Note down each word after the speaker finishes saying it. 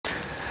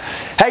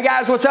Hey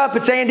guys, what's up?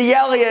 It's Andy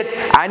Elliott.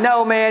 I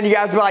know, man, you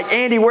guys be like,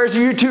 Andy, where's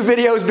your YouTube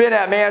videos been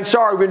at, man?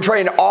 Sorry, we've been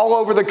training all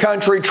over the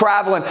country,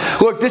 traveling.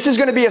 Look, this is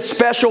going to be a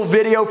special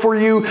video for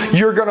you.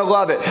 You're going to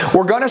love it.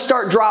 We're going to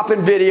start dropping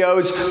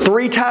videos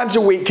 3 times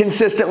a week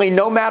consistently,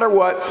 no matter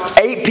what,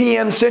 8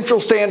 p.m. Central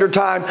Standard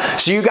Time,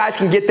 so you guys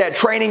can get that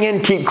training in,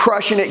 keep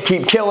crushing it,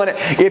 keep killing it.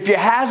 If you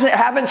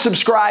haven't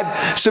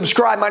subscribed,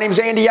 subscribe. My name's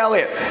Andy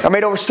Elliott. I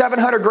made over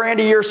 700 grand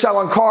a year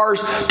selling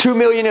cars, 2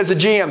 million as a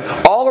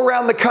GM. All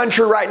around the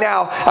country right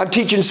now, I'm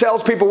teaching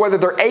salespeople, whether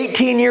they're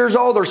 18 years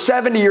old or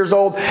 70 years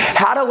old,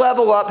 how to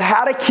level up,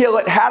 how to kill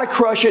it, how to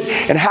crush it,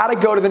 and how to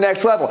go to the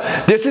next level.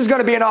 This is going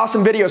to be an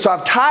awesome video. So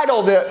I've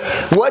titled it,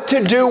 What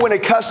to Do When a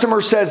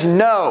Customer Says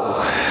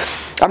No.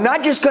 I'm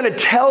not just going to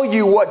tell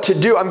you what to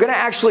do. I'm going to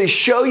actually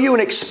show you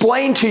and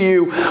explain to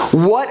you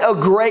what a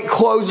great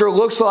closer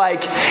looks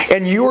like,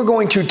 and you are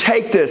going to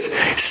take this,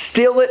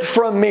 steal it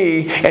from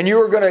me, and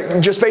you are going to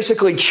just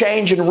basically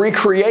change and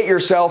recreate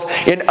yourself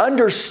and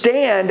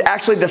understand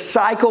actually the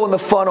cycle and the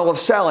funnel of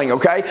selling,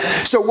 okay?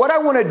 So what I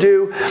want to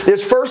do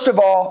is, first of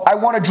all, I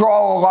want to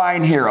draw a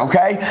line here,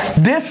 okay?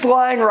 This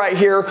line right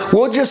here,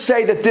 we'll just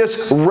say that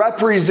this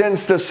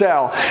represents the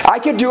sell. I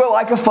could do it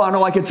like a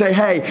funnel. I could say,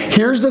 hey,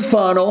 here's the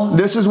funnel.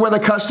 This is where the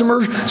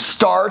customer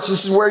starts.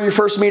 This is where you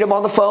first meet them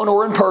on the phone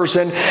or in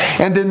person,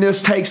 and then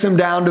this takes them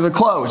down to the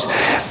close.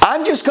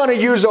 I'm just going to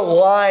use a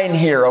line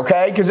here,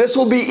 okay? Because this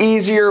will be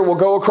easier. We'll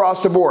go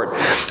across the board.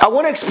 I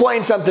want to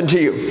explain something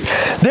to you.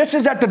 This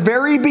is at the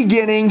very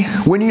beginning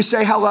when you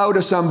say hello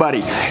to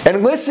somebody.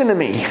 And listen to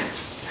me.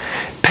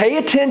 Pay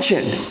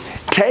attention.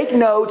 Take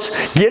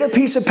notes, get a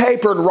piece of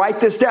paper and write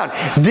this down.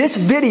 This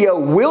video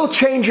will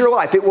change your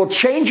life. It will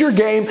change your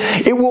game.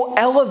 It will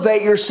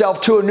elevate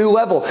yourself to a new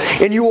level.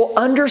 And you will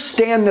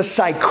understand the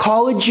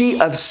psychology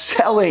of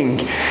selling.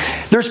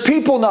 There's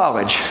people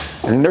knowledge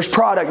and there's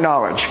product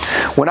knowledge.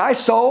 When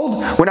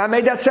I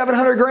made that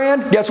 700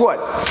 grand, guess what?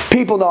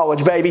 People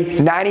knowledge, baby,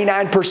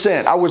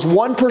 99%. I was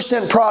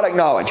 1% product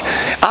knowledge.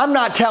 I'm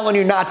not telling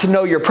you not to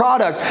know your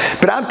product,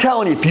 but I'm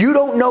telling you, if you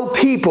don't know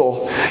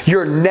people,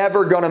 you're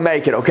never going to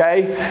make it,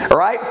 okay? All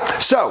right?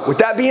 So, with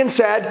that being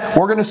said,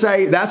 we're going to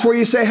say that's where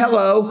you say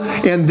hello,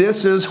 and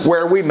this is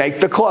where we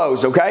make the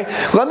close, okay?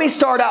 Let me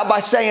start out by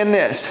saying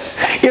this.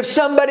 If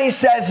somebody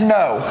says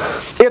no,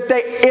 if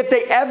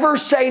they ever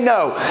say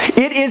no,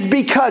 it is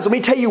because, let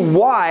me tell you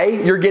why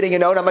you're getting a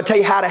no, and I'm going to tell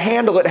you how to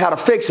handle it, how to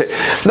fix it.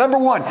 Number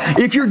one,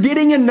 if you're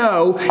getting a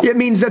no, it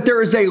means that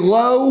there is a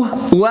low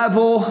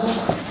level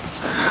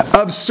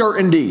of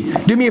certainty.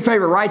 Do me a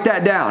favor, write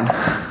that down.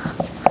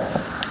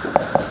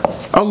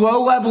 A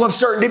low level of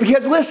certainty,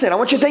 because listen, I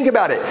want you to think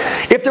about it.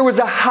 If there was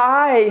a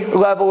high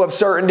level of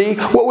certainty,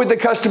 what would the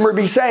customer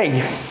be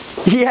saying?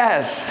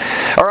 Yes.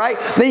 All right?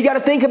 Now you got to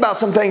think about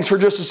some things for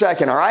just a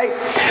second, all right?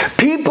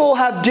 People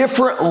have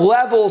different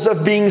levels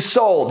of being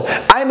sold.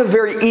 I'm a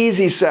very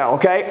easy sell,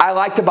 okay? I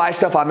like to buy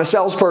stuff. I'm a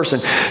salesperson.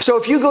 So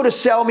if you go to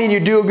sell me and you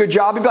do a good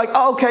job, you'd be like,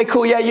 oh, okay,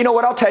 cool. Yeah, you know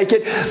what? I'll take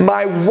it.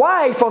 My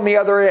wife, on the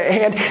other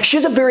hand, she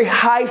has a very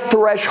high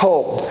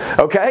threshold,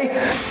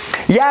 okay?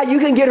 Yeah, you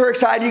can get her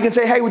excited. You can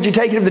say, hey, would you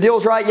take it if the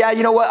deal's right? Yeah,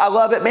 you know what? I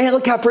love it. Man,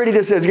 look how pretty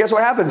this is. Guess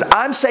what happens?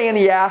 I'm saying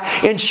yeah,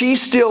 and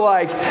she's still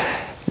like,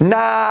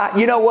 nah,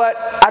 you know what?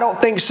 I don't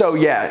think so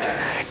yet.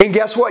 And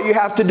guess what you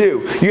have to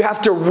do? You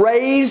have to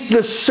raise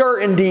the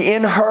certainty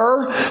in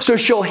her so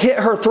she'll hit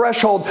her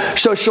threshold,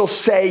 so she'll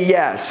say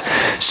yes.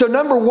 So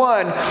number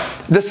one,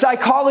 the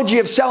psychology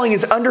of selling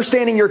is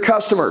understanding your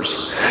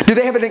customers. Do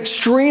they have an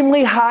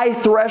extremely high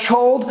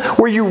threshold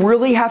where you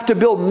really have to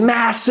build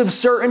massive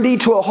certainty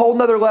to a whole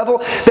nother level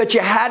that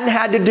you hadn't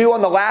had to do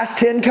on the last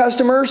 10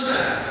 customers?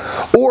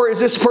 Or is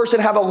this person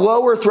have a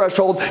lower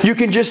threshold? You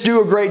can just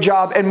do a great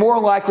job, and more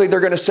likely they're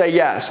going to say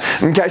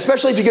yes, okay?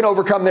 Especially if you can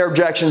overcome their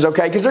objections,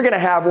 okay? Because they're going to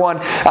have one,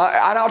 and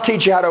I'll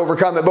teach you how to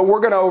overcome it, but we're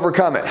going to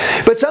overcome it.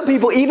 But some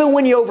people, even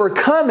when you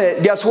overcome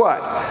it, guess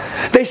what?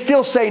 They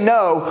still say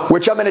no,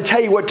 which I'm going to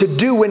tell you what to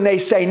do when they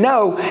say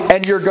no,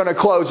 and you're going to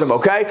close them,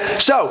 okay?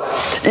 So,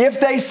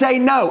 if they say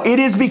no, it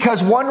is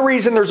because one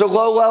reason there's a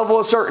low level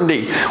of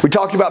certainty. We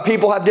talked about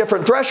people have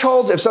different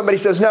thresholds. If somebody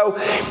says no,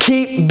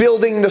 keep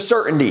building the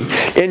certainty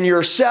in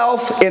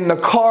yourself, in the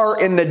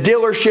car, in the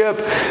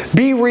dealership.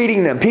 Be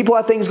reading them. People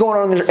have things going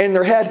on in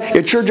their head.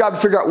 It's your job to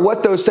figure out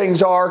what those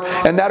things are,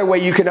 and that way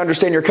you can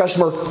understand your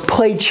customer.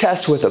 Play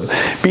chess with them.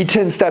 Be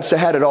 10 steps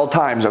ahead at all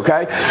times,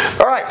 okay?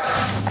 All right.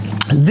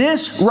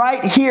 This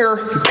right here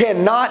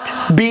cannot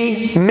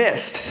be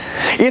missed.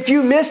 If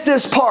you miss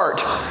this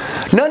part,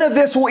 none of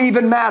this will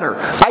even matter.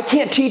 I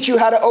can't teach you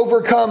how to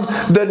overcome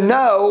the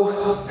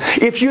no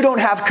if you don't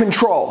have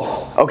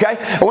control, okay?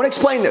 I want to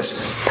explain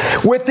this.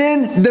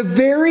 Within the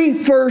very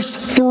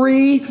first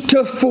 3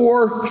 to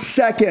 4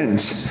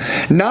 seconds,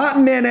 not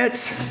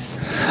minutes,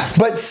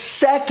 but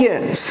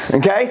seconds,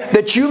 okay,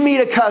 that you meet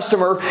a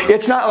customer.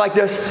 It's not like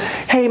this,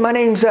 hey, my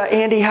name's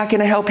Andy, how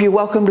can I help you?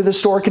 Welcome to the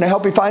store, can I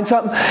help you find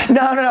something?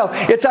 No.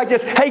 It's like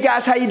this, hey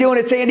guys, how you doing?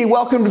 It's Andy,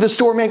 welcome to the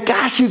store, man.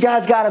 Gosh, you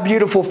guys got a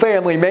beautiful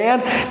family, man.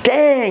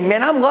 Dang,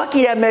 man, I'm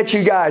lucky I met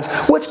you guys.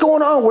 What's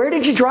going on? Where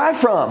did you drive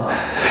from?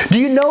 Do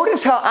you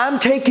notice how I'm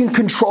taking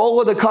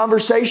control of the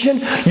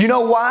conversation? You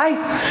know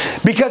why?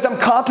 Because I'm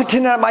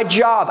competent at my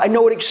job. I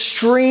know it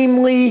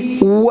extremely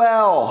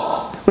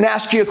well. I'm going to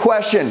ask you a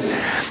question.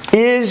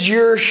 Is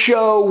your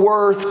show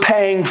worth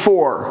paying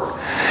for?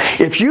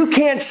 If you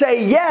can't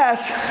say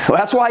yes, well,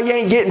 that's why you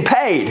ain't getting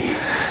paid.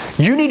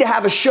 You need to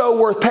have a show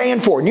worth paying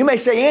for. And you may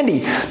say,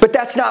 Andy, but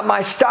that's not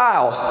my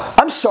style.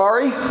 I'm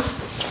sorry.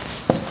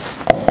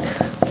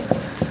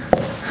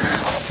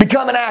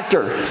 Become an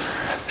actor.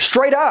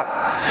 Straight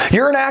up.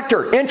 You're an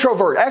actor,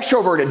 introvert,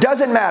 extrovert, it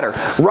doesn't matter.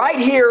 Right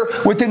here,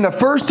 within the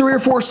first 3 or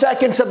 4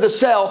 seconds of the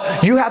sell,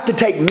 you have to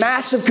take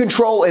massive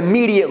control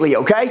immediately,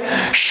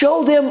 okay?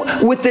 Show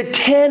them with the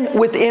 10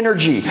 with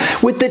energy,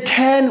 with the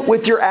 10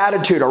 with your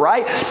attitude, all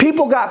right?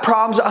 People got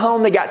problems at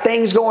home, they got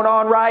things going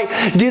on, right?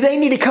 Do they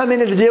need to come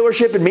into the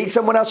dealership and meet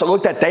someone else that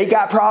look that they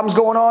got problems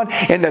going on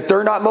and that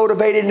they're not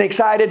motivated and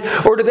excited?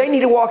 Or do they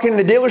need to walk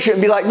into the dealership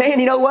and be like, man,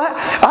 you know what?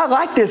 I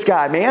like this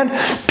guy, man.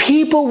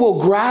 People will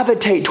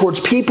gravitate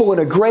towards people in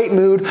a great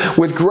mood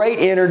with great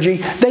energy.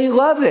 They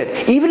love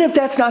it. Even if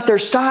that's not their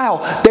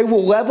style, they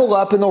will level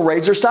up and they'll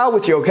raise their style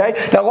with you,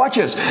 okay? Now watch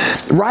this.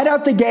 Right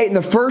out the gate in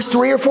the first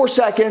 3 or 4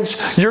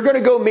 seconds, you're going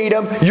to go meet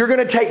them. You're going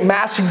to take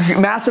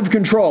massive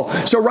control.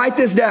 So write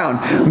this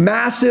down.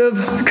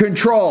 Massive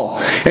control.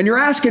 And you're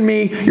asking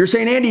me, you're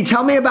saying, Andy,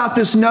 tell me about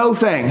this no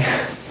thing.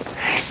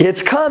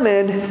 It's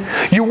coming.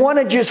 You want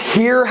to just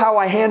hear how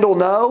I handle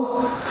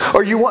no?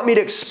 Or you want me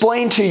to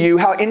explain to you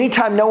how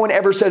anytime anyone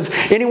ever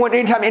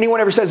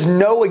says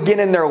no again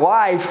in their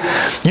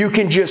life, you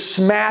can just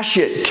smash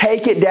it,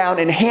 take it down,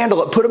 and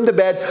handle it. Put them to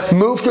bed,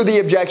 move through the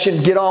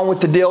objection, get on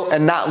with the deal,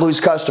 and not lose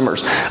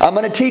customers. I'm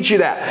going to teach you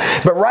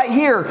that. But right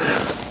here,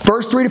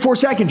 first 3 to 4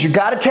 seconds, you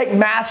got to take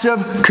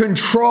massive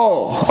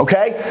control,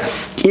 okay?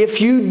 If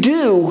you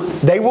do,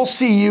 they will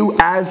see you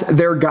as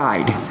their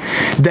guide.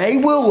 They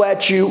will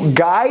let you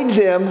guide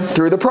them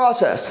through the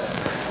process.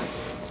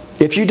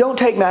 If you don't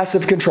take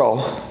massive control,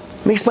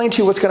 let me explain to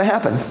you what's going to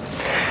happen.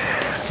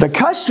 The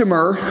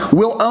customer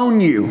will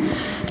own you,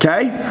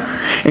 okay?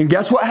 And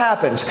guess what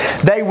happens?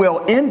 They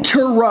will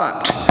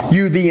interrupt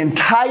you the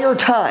entire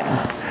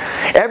time.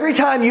 Every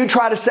time you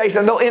try to say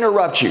something, they'll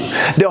interrupt you.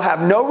 They'll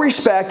have no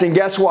respect, and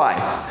guess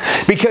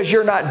why? Because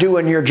you're not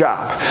doing your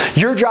job.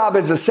 Your job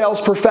as a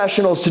sales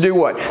professional is to do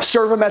what?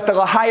 Serve them at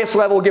the highest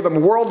level, give them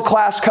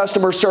world-class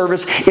customer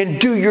service, and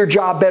do your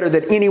job better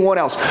than anyone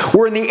else.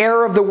 We're in the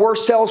era of the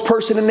worst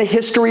salesperson in the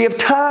history of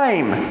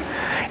time.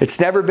 It's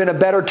never been a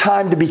better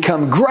time to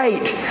become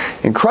great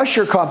and crush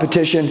your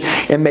competition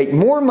and make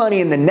more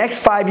money in the next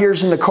 5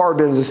 years in the car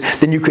business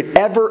than you could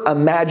ever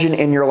imagine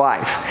in your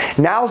life.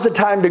 Now's the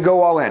time to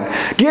go all in.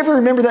 Do you ever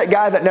remember that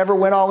guy that never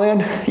went all in?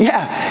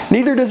 Yeah,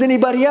 neither does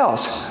anybody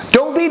else.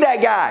 Don't be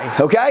that guy,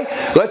 okay?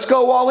 Let's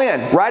go all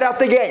in. Right out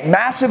the gate.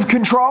 Massive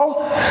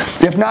control.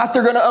 If not,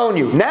 they're going to own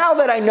you. Now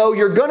that I know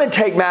you're going to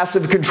take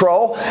massive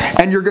control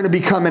and you're going to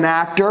become an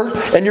actor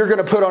and you're going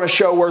to put on a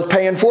show worth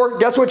paying for,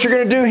 guess what you're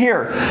going to do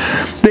here?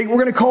 We're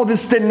going to call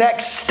this the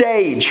next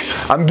stage.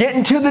 I'm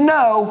getting to the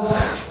no.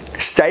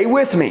 Stay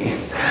with me.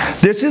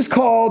 This is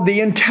called the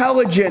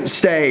intelligent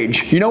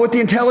stage. You know what the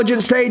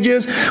intelligent stage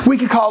is? We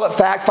could call it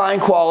fact,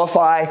 find,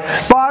 qualify.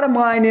 Bottom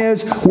line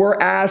is we're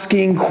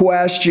asking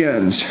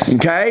questions,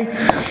 okay?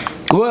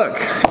 Look,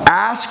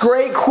 ask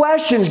great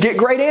questions, get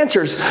great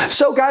answers.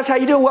 So guys, how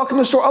you doing? Welcome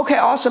to the store. Okay,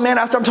 awesome, man.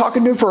 After I'm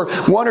talking to you for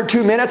 1 or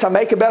 2 minutes, I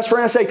make a best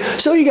friend. I say,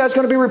 so you guys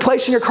going to be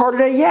replacing your car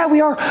today? Yeah,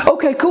 we are.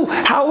 Okay, cool.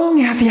 How long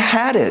have you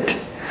had it?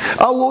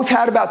 Oh, well, we've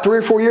had about 3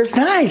 or 4 years.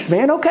 Nice,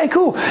 man. Okay,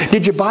 cool.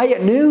 Did you buy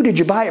it new? Did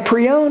you buy it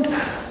pre-owned?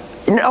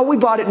 No, we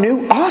bought it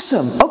new.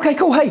 Awesome. Okay,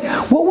 cool. Hey,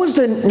 what was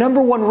the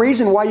 #1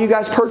 reason why you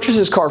guys purchased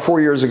this car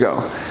 4 years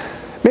ago?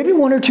 Maybe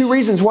 1 or 2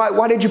 reasons.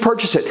 Why did you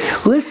purchase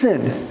it?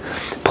 Listen,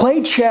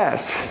 play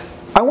chess.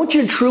 I want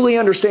you to truly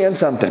understand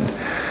something.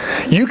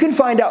 You can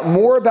find out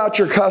more about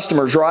your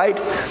customers, right?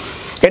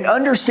 And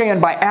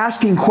understand by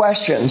asking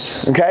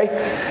questions,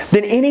 okay,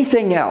 than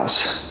anything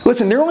else.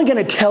 Listen, they're only going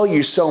to tell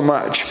you so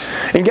much.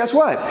 And guess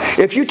what?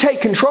 If you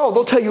take control,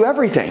 they'll tell you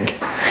everything.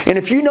 And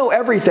if you know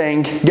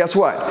everything, guess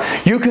what?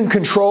 You can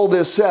control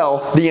this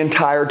sell the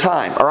entire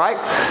time, all right?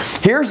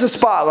 Here's the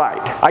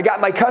spotlight. I got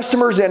my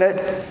customers in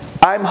it.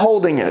 I'm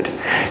holding it.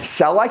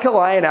 Sell like a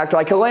lion, act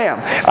like a lamb.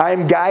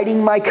 I'm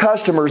guiding my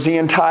customers the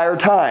entire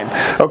time.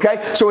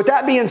 Okay? So with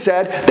that being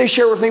said, they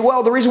share with me,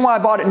 well, the reason why I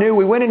bought it new,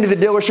 we went into the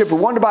dealership, we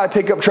wanted to buy a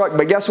pickup truck,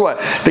 but guess what?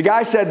 The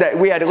guy said that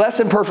we had less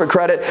than perfect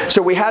credit,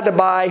 so we had to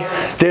buy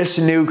this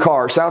new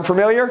car. Sound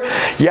familiar?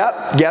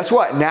 Yep. Guess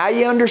what? Now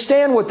you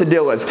understand what the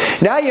deal is.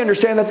 Now you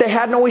understand that they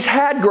hadn't always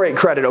had great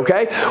credit,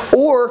 okay?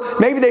 Or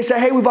maybe they say,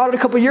 hey, we bought it a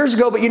couple years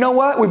ago, but you know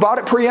what? We bought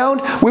it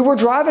pre-owned. We were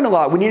driving a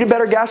lot. We needed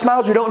better gas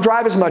miles. We don't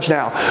drive as much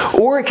now.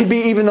 Or it could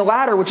be even the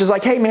latter, which is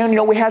like, hey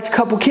man, we had a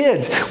couple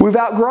kids. We've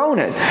outgrown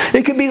it.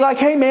 It could be like,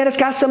 hey man, it's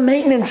got some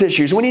maintenance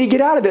issues. We need to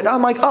get out of it. And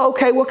I'm like, oh,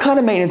 okay, what kind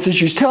of maintenance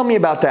issues? Tell me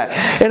about that.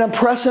 And I'm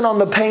pressing on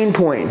the pain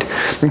point.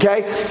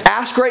 Okay?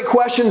 Ask great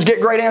questions, get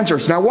great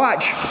answers. Now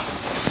watch.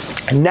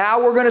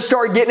 Now we're going to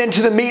start getting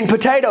into the meat and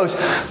potatoes.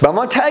 But I'm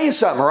going to tell you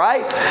something,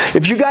 right?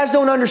 If you guys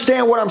don't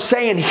understand what I'm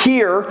saying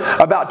here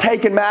about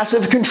taking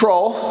massive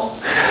control,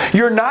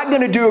 you're not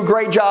going to do a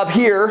great job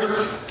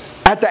here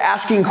at the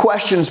asking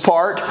questions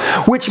part,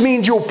 which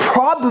means you'll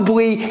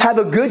probably have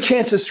a good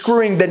chance of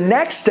screwing the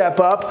next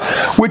step up,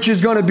 which is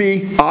going to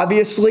be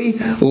obviously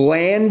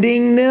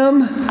landing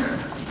them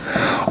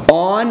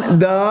on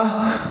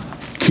the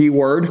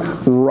keyword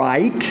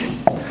right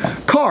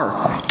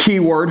car.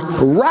 Keyword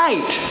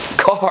right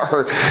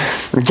car.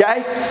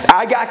 Okay?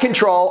 I got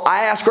control.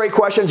 I ask great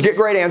questions, get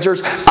great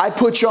answers. I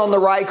put you on the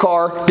right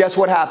car. Guess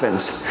what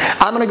happens?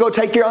 I'm going to go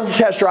take you on the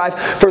test drive.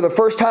 For the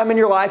first time in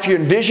your life, you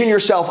envision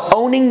yourself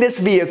owning this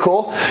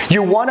vehicle.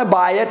 You want to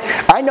buy it.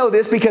 I know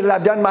this because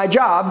I've done my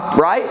job,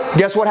 right?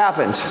 Guess what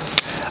happens?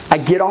 I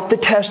get off the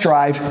test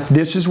drive.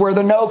 This is where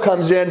the no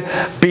comes in.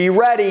 Be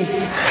ready.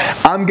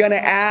 I'm going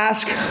to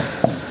ask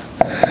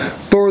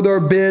for their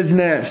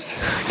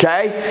business,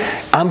 okay?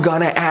 I'm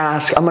going to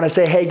ask. I'm going to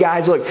say, hey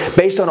guys, look,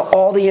 based on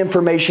all the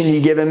information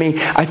you've given me,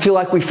 I feel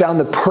like we found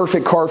the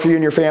perfect car for you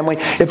and your family.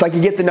 If I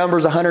could get the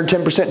numbers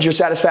 110% to your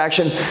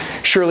satisfaction,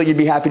 surely you'd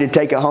be happy to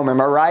take it home.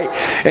 Am I right?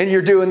 And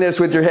you're doing this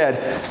with your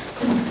head,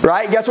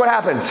 right? Guess what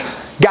happens?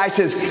 Guy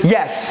says,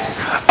 yes.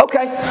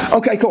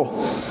 Okay,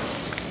 cool.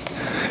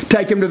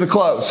 Take him to the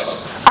close.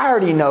 I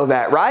already know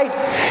that, right?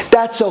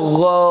 That's a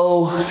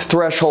low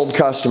threshold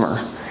customer.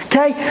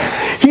 Okay?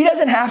 He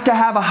doesn't have to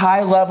have a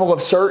high level of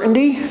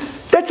certainty.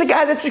 That's a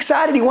guy that's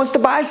excited. He wants to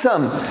buy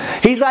some.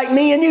 He's like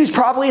me and you. He's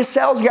probably a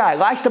sales guy.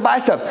 Likes to buy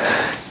stuff.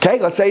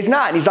 Okay, let's say he's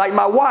not. And he's like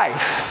my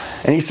wife.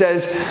 And he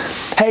says,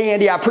 hey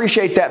Andy, I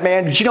appreciate that,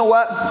 man. But you know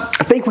what?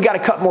 I think we got a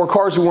couple more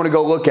cars we want to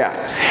go look at.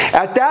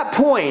 At that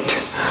point,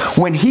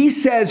 when he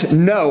says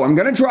no, I'm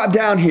going to drop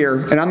down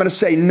here and I'm going to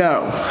say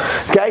no.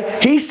 Okay?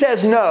 He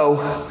says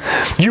no.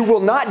 You will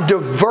not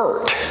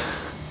divert.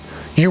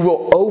 You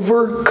will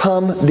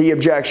overcome the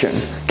objection.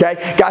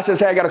 Okay? Guy says,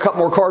 hey, I got a couple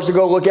more cars to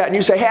go look at. And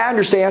you say, hey, I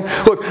understand.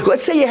 Look,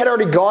 let's say you had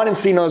already gone and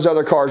seen those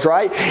other cars,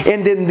 right?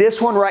 And then this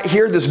one right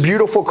here, this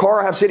beautiful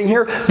car I have sitting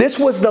here, this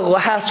was the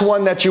last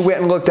one that you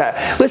went and looked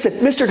at. Listen,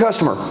 Mr.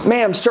 Customer,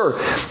 ma'am, sir,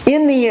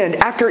 in the end,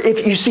 after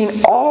if you've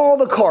seen all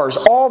the cars,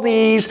 all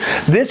these,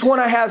 this one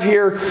I have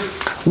here,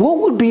 what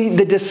would be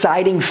the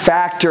deciding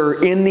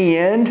factor in the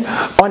end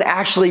on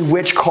actually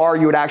which car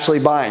you would actually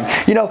buying?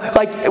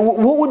 Like,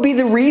 what would be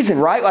the reason,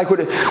 right? Like,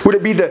 would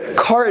it be the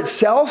car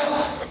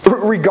itself,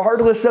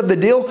 regardless of the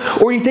deal?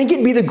 Or you think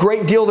it'd be the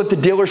great deal that the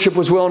dealership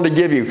was willing to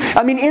give you?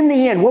 I mean, in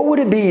the end, what would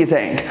it be, you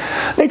think?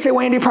 They'd say,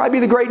 well, Andy, it'd probably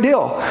be the great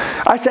deal.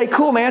 I say,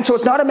 cool, man. So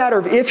it's not a matter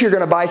of if you're going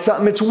to buy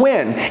something, it's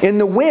when. And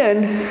the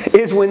when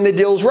is when the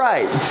deal's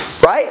right?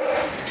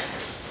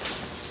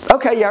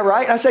 Okay, yeah,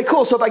 right. And I say,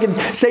 cool, so if I can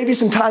save you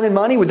some time and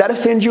money, would that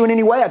offend you in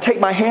any way? I take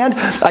my hand,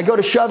 I go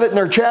to shove it in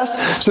their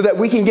chest so that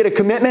we can get a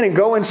commitment and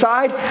go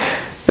inside.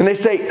 And they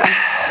say,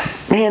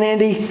 man,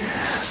 Andy,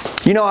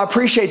 I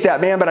appreciate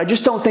that, man, but I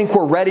just don't think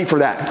we're ready for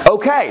that.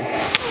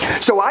 Okay,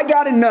 so I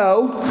got to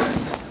know,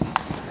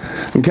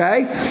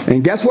 okay,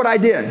 and guess what I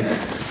did?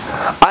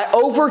 I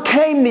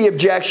overcame the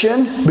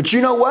objection, but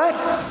you know what?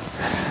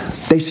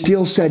 They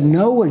still said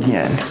no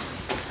again.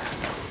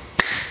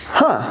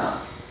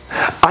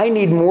 I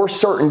need more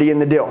certainty in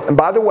the deal. And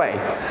by the way,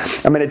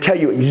 I'm going to tell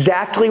you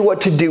exactly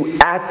what to do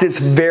at this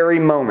very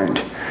moment.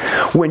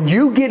 When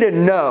you get a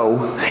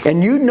no,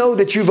 and you know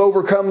that you've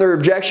overcome their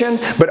objection,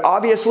 but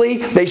obviously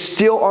they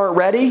still aren't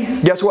ready,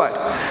 guess what?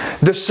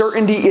 The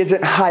certainty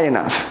isn't high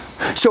enough.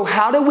 So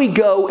how do we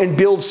go and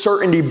build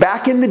certainty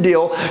back in the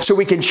deal so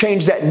we can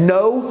change that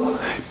no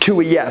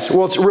to a yes?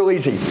 Well, it's real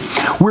easy.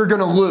 We're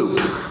going to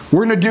loop.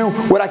 We're going to do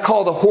what I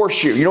call the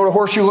horseshoe. You know what a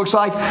horseshoe looks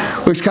like?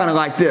 Looks kind of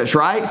like this,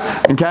 right?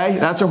 Okay,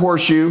 that's a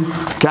horseshoe,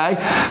 okay?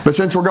 But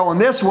since we're going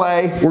this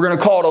way, we're going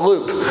to call it a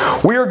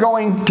loop. We are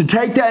going to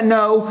take that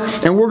no,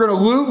 and we're going to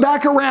loop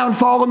back around,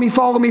 follow me,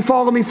 follow me,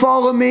 follow me,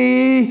 follow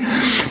me,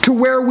 to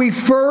where we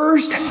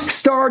first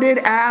started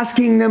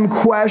asking them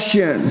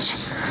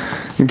questions.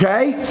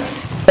 Okay?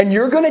 And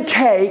you're going to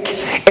take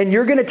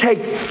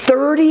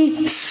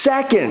 30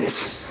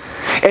 seconds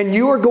and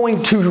you are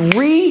going to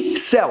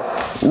resell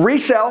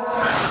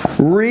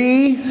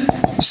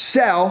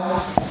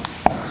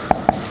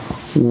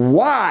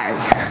why.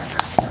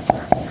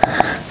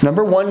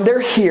 Number one,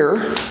 they're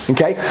here,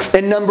 okay?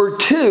 And number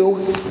two,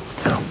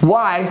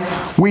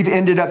 why we've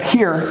ended up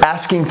here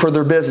asking for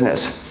their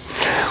business.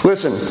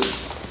 Listen,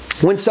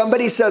 when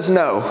somebody says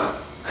no,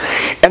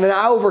 and then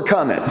I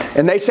overcome it,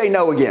 and they say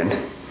no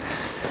again,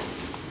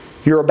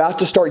 you're about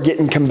to start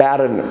getting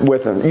combative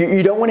with them.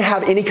 You don't want to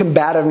have any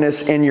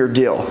combativeness in your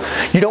deal.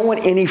 You don't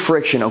want any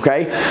friction,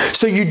 okay?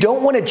 So you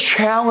don't want to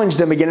challenge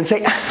them again and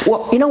say,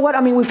 well, you know what?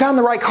 I mean, we found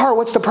the right car.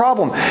 What's the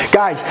problem?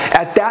 Guys,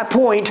 at that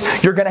point,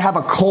 you're going to have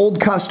a cold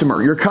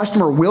customer. Your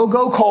customer will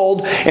go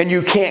cold and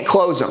you can't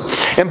close them.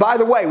 And by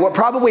the way, what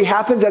probably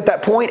happens at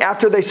that point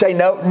after they say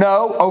no,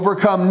 no,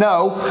 overcome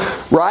no,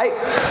 right?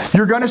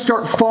 You're going to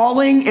start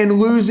falling and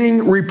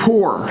losing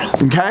rapport,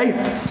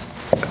 okay?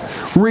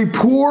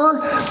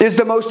 Rapport is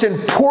the most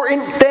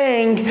important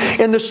thing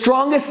and the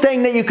strongest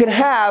thing that you can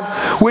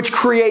have, which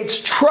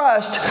creates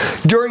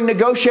trust during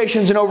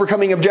negotiations and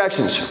overcoming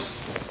objections.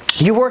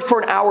 You worked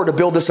for an hour to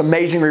build this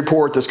amazing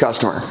rapport with this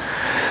customer.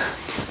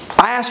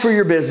 I asked for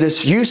your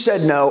business. You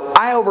said no.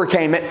 I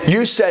overcame it.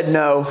 You said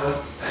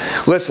no.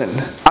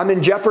 Listen, I'm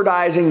in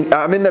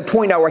the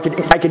point now where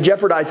I could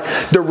jeopardize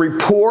the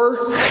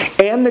rapport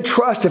and the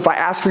trust if I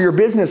ask for your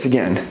business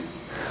again.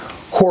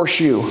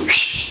 Horseshoe.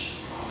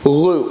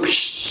 Loop.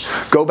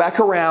 Go back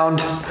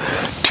around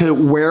to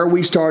where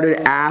we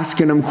started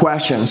asking them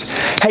questions.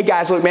 Hey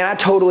guys, look, man, I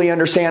totally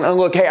understand. And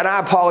look, hey, and I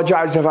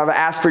apologize if I've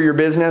asked for your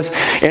business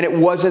and it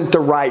wasn't the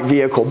right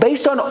vehicle.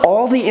 Based on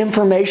all the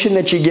information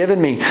that you've given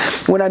me,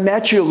 when I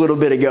met you a little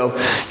bit ago,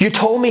 you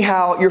told me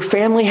how your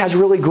family has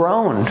really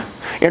grown.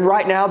 And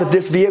right now that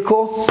this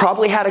vehicle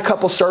probably had a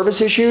couple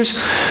service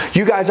issues,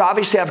 you guys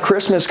obviously have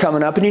Christmas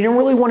coming up and you didn't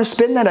really want to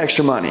spend that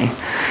extra money.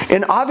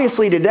 And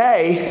obviously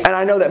today, and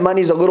I know that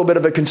money's a little bit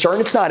of a concern,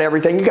 it's not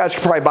everything. You guys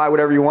can probably buy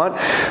whatever you want.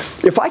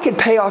 If I could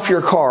pay off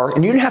your car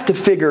and you didn't have to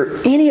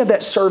figure any of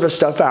that service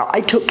stuff out,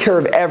 I took care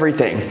of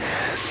everything.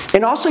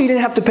 And also you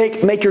didn't have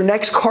to make your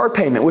next car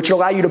payment, which will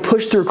allow you to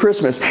push through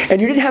Christmas. And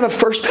you didn't have a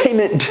first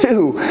payment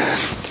due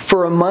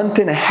for a month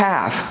and a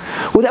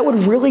half. Well, that would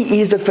really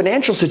ease the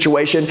financial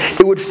situation.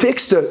 It would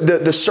fix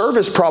the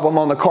service problem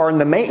on the car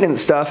and the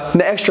maintenance stuff and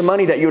the extra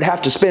money that you would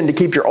have to spend to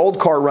keep your old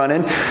car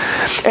running.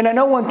 And I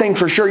know one thing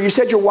for sure. You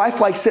said your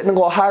wife likes sitting a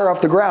little higher off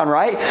the ground,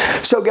 right?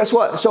 So guess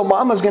what? So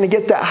mama's going to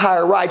get that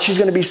higher ride. She's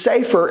going to be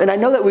safer. And I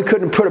know that we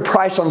couldn't put a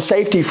price on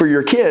safety for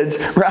your kids,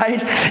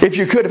 right? If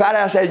you could, if I'd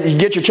asked you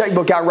get your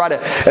checkbook out, write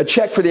a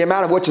check for the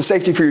amount of what the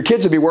safety for your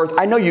kids would be worth,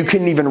 I know you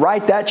couldn't even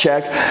write that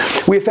check.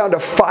 We have found a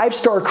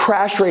 5-star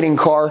crash rating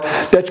car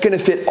that's going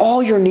to fit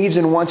all your needs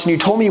and wants, and you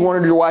told me you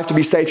wanted your wife to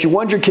be safe, you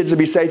wanted your kids to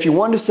be safe, you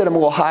wanted to set them a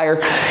little higher,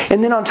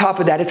 and then on top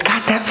of that, it's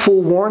got that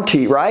full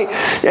warranty, right?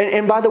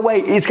 And by the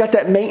way, it's got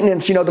that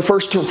maintenance, you know, the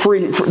first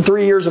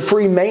 3 years of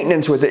free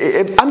maintenance with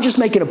it. I'm just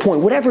making a point.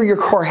 Whatever your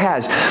car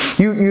has,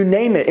 you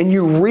name it, and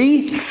you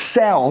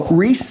resell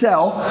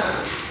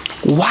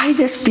why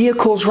this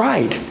vehicle's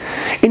right.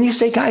 And you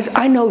say, guys,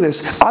 I know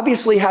this.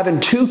 Obviously having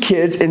 2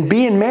 kids and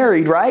being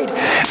married, right?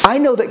 I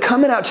know that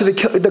coming out to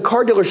the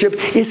car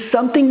dealership is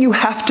something you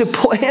have to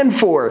plan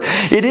for.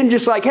 It isn't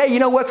just like, hey, you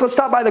know what? Let's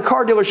stop by the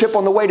car dealership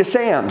on the way to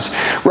Sam's,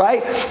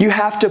 right? You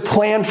have to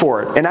plan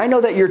for it. And I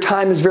know that your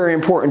time is very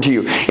important to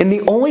you. And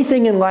the only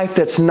thing in life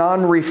that's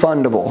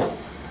non-refundable,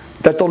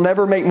 that they'll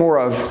never make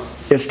more of,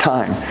 is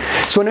time.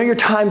 So I know your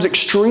time's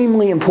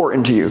extremely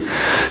important to you.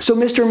 So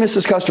Mr. and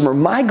Mrs. Customer,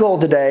 my goal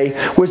today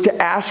was to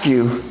ask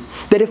you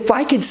that if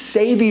I could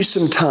save you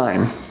some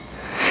time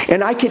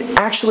and I could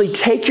actually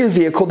take your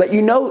vehicle that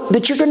you know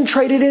that you're going to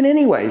trade it in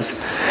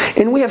anyways,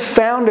 and we have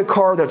found a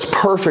car that's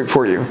perfect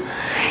for you,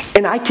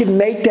 and I could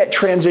make that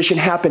transition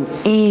happen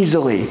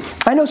easily.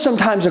 I know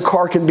sometimes a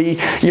car can be,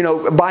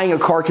 buying a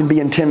car can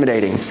be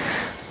intimidating.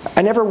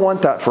 I never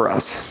want that for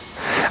us.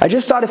 I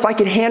just thought if I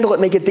could handle it,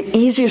 make it the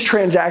easiest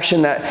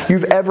transaction that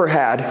you've ever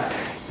had,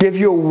 give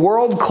you a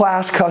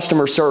world-class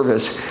customer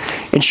service,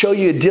 and show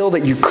you a deal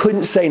that you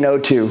couldn't say no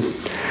to.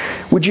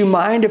 Would you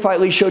mind if I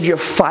at least showed you a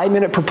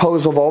 5-minute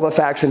proposal of all the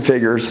facts and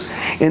figures,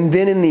 and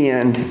then in the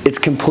end, it's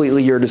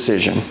completely your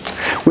decision?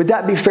 Would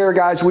that be fair,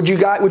 guys? Would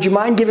you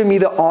mind giving me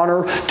the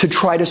honor to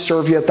try to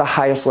serve you at the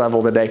highest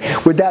level today?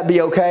 Would that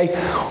be okay?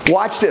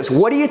 Watch this.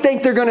 What do you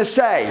think they're going to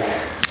say?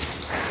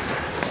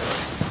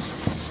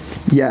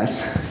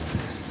 Yes.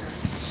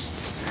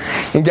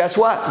 And guess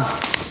what?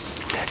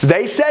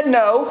 They said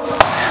no.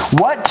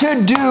 What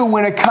to do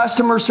when a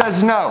customer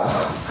says no?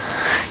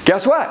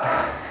 Guess what?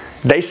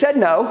 They said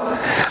no.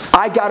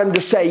 I got them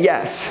to say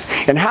yes.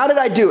 And how did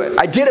I do it?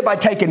 I did it by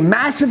taking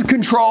massive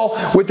control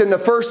within the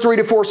first 3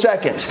 to 4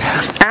 seconds.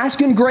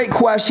 Asking great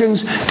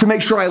questions to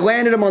make sure I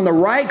landed them on the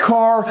right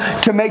car,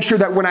 to make sure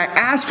that when I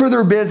asked for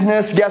their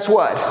business, guess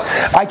what?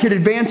 I could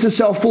advance the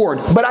sale forward.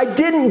 But I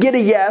didn't get a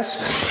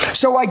yes,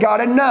 so I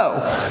got a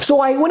no. So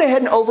I went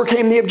ahead and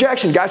overcame the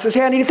objection. Guy says,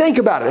 hey, I need to think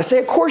about it. I say,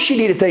 of course you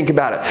need to think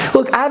about it.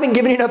 Look, I haven't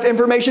given you enough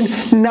information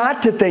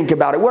not to think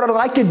about it. What I'd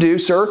like to do,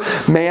 sir,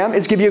 ma'am,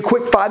 is give you a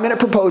quick 5-minute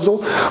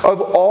proposal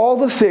of all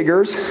the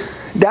figures.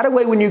 That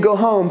way when you go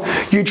home,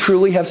 you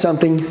truly have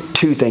something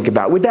to think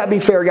about. Would that be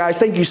fair, guys?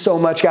 Thank you so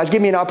much, guys.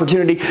 Give me an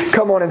opportunity.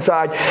 Come on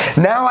inside.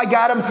 Now I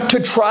got them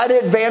to try to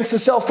advance the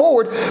sale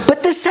forward,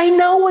 but to say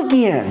no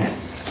again.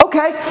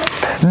 Okay.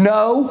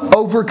 No,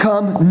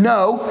 overcome,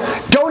 no.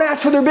 Don't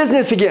ask for their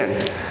business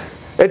again.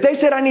 If they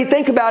said, I need to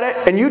think about it,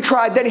 and you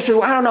tried that, he said,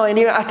 well, I don't know,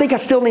 Andy, I think I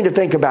still need to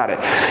think about it.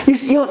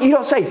 You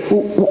don't say,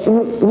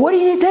 what do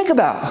you need to think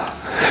about?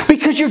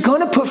 Because you're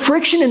going to put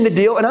friction in the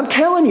deal, and I'm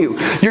telling you,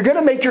 you're going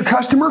to make your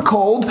customer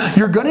cold,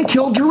 you're going to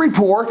kill your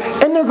rapport,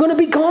 and they're going to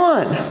be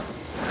gone.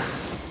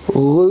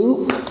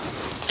 Loop,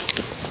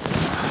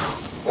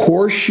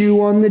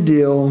 horseshoe on the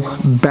deal,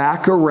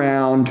 back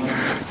around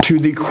to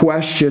the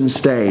question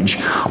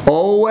stage.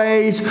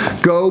 Always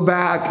go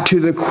back to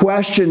the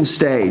question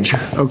stage,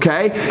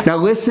 okay? Now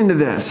listen to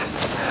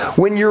this.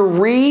 When you're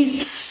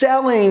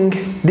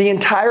reselling the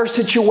entire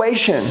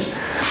situation,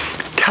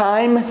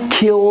 time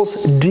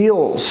kills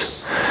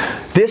deals.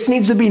 This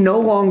needs to be no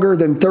longer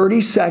than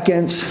 30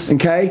 seconds,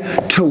 okay,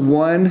 to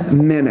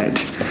 1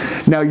 minute.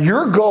 Now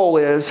your goal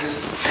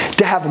is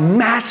to have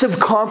massive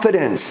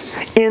confidence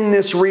in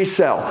this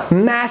resell.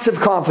 Massive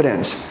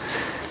confidence.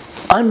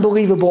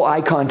 Unbelievable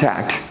eye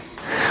contact.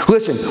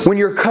 Listen, when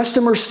your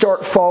customers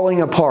start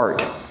falling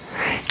apart,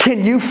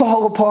 can you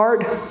fall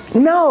apart?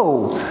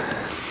 No.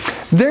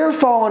 They're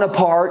falling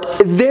apart.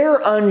 They're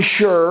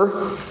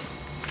unsure.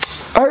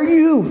 Are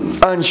you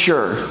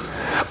unsure?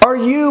 Are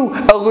you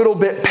a little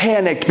bit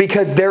panicked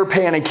because they're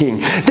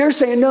panicking? They're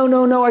saying,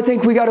 no, I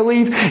think we got to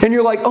leave. And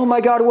you're like, oh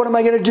my God, what am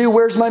I going to do?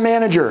 Where's my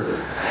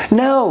manager?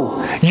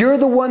 No, you're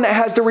the one that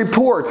has the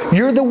report.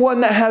 You're the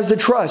one that has the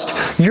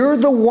trust. You're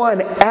the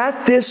one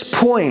at this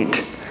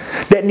point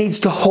that needs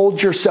to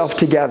hold yourself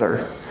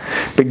together.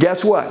 But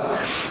guess what?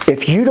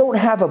 If you don't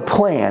have a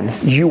plan,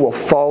 you will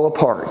fall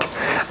apart.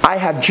 I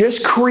have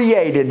just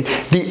created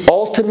the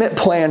ultimate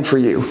plan for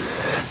you.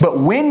 But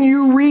when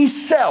you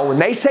resell, when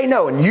they say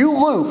no, and you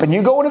loop, and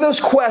you go into those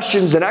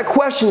questions, in that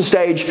question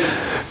stage,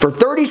 for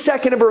 30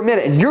 seconds or a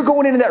minute, and you're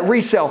going into that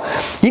resell,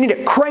 you need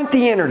to crank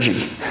the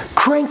energy,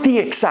 crank the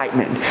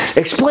excitement,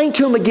 explain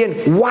to them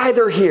again why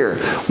they're here,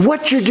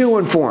 what you're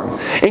doing for them.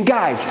 And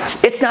guys,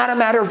 it's not a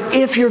matter of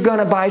if you're going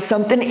to buy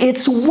something,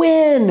 it's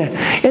when.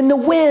 And the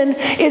when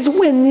is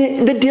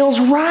when the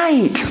deal's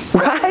right?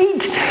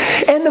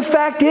 And the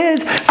fact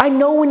is, I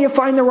know when you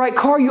find the right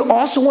car, you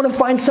also want to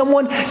find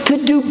someone to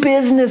do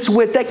business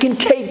with that can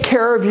take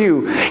care of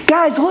you.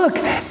 Guys, look,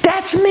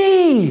 that's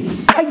me.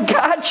 I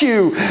got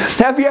you.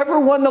 Have you ever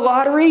won the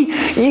lottery?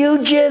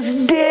 You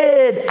just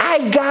did.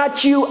 I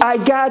got you. I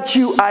got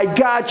you. I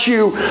got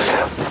you.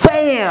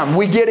 Bam,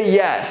 we get a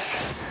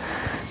yes.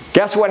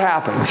 Guess what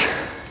happens?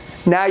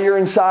 Now you're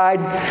inside,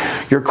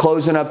 you're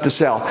closing up the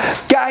sale.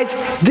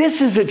 Guys,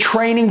 this is a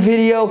training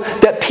video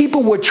that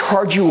people would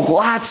charge you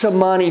lots of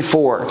money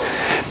for.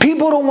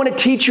 People don't want to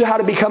teach you how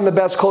to become the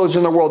best closer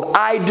in the world.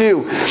 I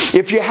do.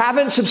 If you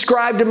haven't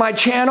subscribed to my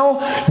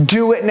channel,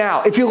 do it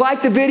now. If you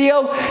liked the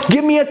video,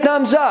 give me a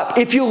thumbs up.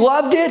 If you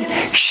loved it,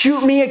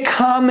 shoot me a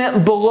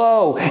comment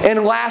below.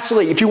 And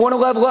lastly, if you want to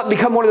level up and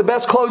become one of the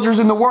best closers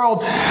in the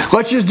world,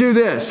 let's just do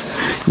this.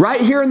 Right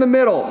here in the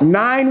middle,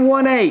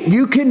 918.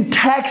 You can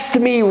text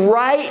me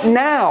right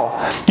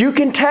now. You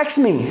can text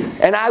me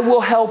and I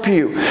will help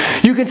you.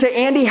 You can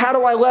say, Andy, how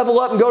do I level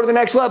up and go to the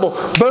next level?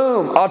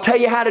 Boom, I'll tell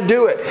you how to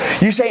do it.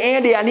 You say,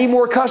 Andy, I need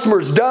more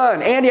customers.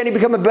 Done. Andy, I need to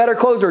become a better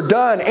closer.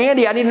 Done.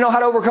 Andy, I need to know how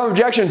to overcome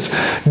objections.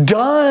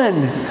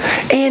 Done.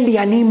 Andy,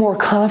 I need more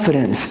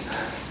confidence.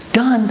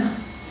 Done.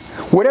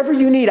 Whatever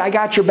you need, I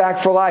got your back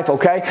for life,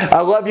 okay?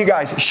 I love you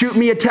guys. Shoot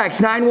me a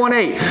text,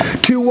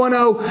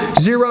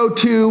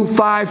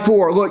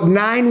 918-210-0254. Look,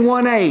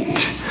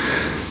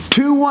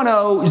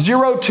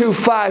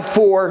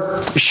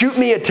 918-210-0254. Shoot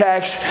me a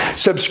text.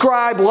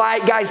 Subscribe,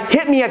 like. Guys,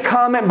 hit me a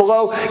comment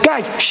below.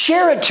 Guys,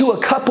 share it to a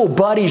couple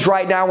buddies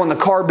right now in the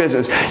car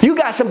business. You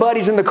got some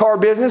buddies in the car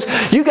business.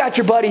 You got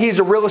your buddy, he's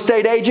a real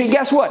estate agent.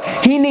 Guess what?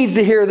 He needs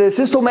to hear this.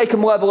 This will make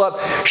him level up.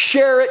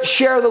 Share it.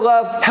 Share the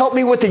love. Help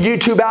me with the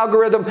YouTube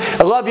algorithm.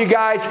 I love you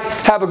guys.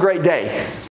 Have a great day.